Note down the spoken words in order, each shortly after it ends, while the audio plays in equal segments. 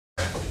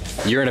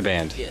You're in a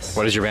band? Yes.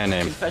 What is your band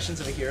name? Confessions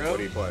of a Hero. What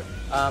do you play?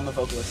 I'm a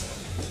vocalist.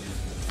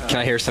 Can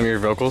I hear some of your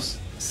vocals?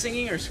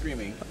 Singing or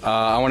screaming?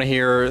 I want to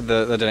hear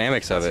the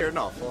dynamics of Let's it. hear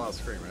no, full out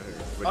scream right here.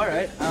 All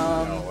right.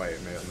 Oh wait,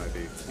 it might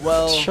be.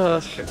 Well.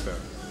 Sure. Kick that.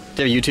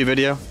 Do you have a YouTube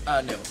video?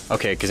 No.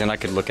 Okay, because then I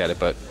could look at it,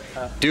 but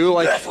do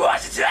like.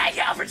 What's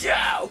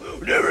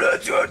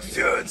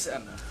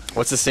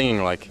the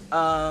singing like?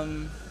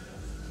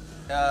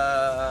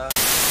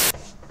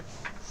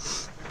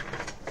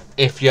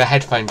 If your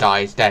headphone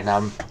dies, then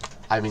I'm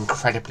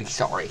incredibly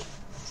sorry.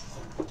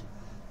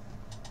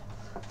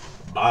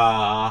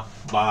 Ba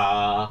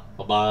ba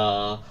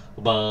ba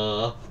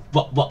ba.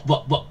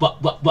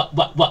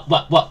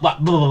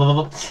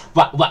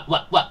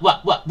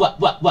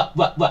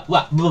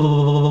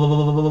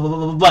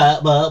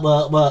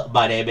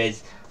 My name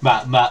is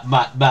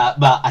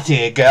I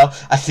see a girl,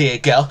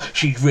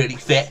 she's really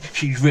fit,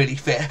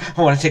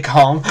 I wanna take her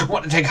home,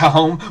 wanna take her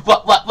home,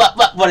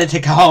 wanna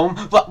take her home,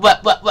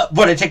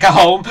 wanna take her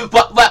home,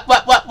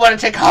 wanna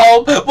take her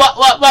home,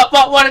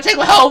 wanna take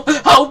her home,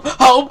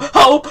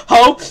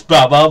 home,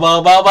 ba ba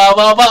ba ba ba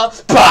ba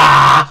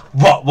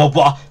ba,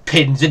 ba,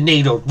 pins and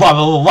needles,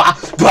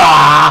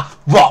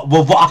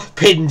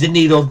 pins and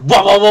needles,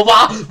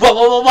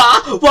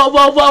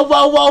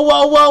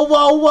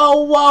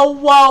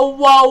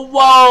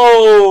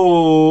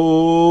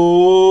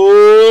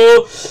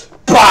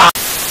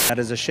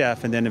 as a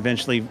chef, and then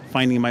eventually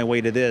finding my way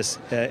to this,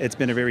 it's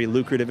been a very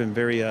lucrative and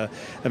a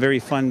very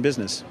fun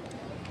business.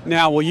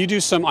 Now, will you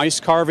do some ice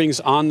carvings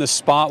on the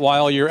spot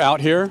while you're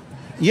out here?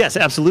 Yes,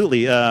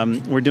 absolutely.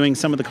 We're doing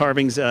some of the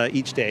carvings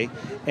each day,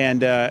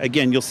 and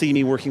again, you'll see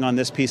me working on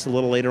this piece a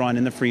little later on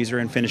in the freezer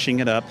and finishing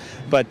it up.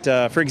 But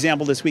for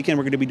example, this weekend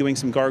we're going to be doing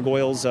some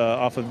gargoyles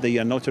off of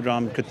the Notre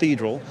Dame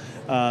Cathedral,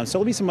 so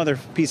there'll be some other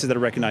pieces that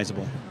are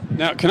recognizable.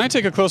 Now, can I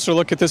take a closer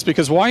look at this?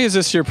 Because why is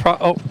this your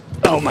oh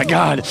my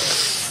God!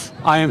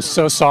 I am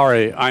so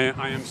sorry.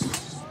 I'm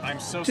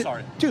so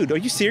sorry. Dude, are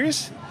you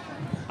serious?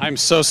 I'm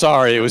so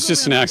sorry. It was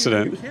just an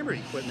accident.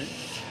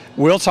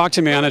 We'll talk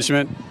to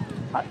management.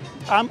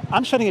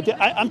 I'm shutting it down.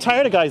 I'm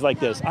tired of guys like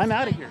this. I'm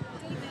out of here.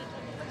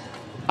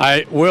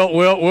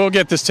 We'll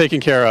get this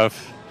taken care of.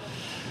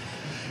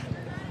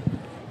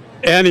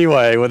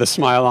 Anyway, with a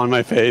smile on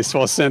my face,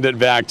 we'll send it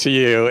back to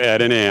you,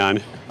 Ed and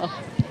Ann.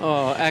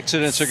 Oh,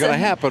 accidents are going to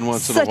happen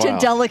once in a while. Such a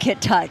delicate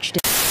touch.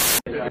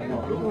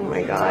 Oh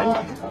my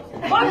God.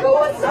 Michael,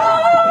 what's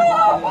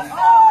up?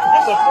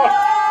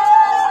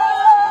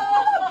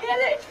 Get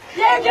it?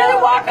 Yeah, get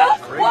it, Waka.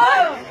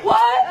 What?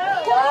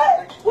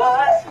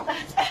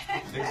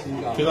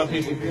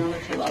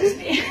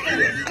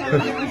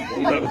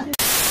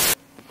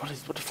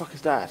 What the fuck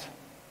is that?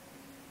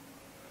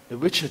 The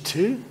Witcher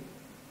 2?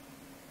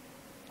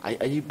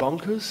 Are you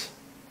bonkers?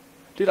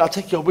 Dude, I'll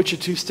take your Witcher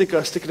 2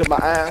 sticker, stick it in my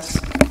ass.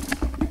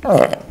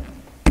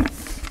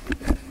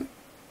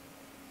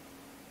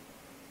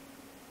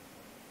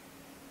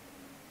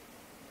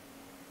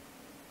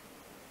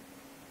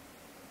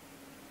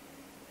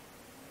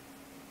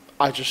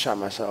 I just shot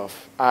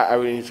myself. I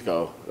really need to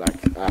go.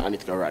 Like, I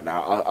need to go right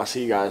now. I'll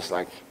see you guys,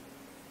 like,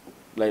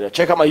 later.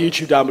 Check out my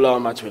YouTube down below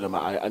and my Twitter.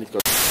 I need to go.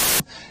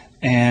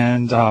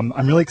 And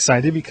I'm really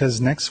excited because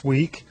next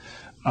week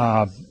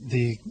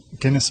the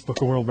Guinness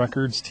Book of World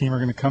Records team are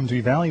going to come to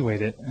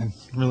evaluate it, and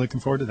I'm really looking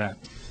forward to that.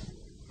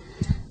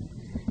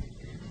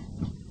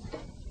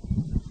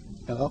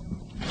 Hello?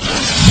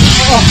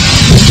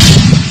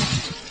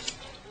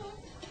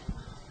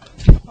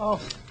 Oh.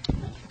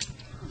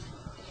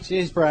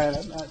 Jeez, Brian,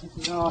 I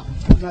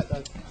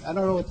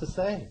don't know what to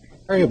say.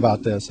 Sorry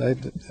about this.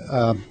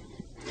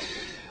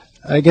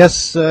 I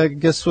guess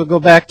we'll go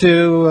back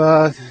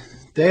to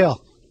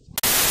Dale.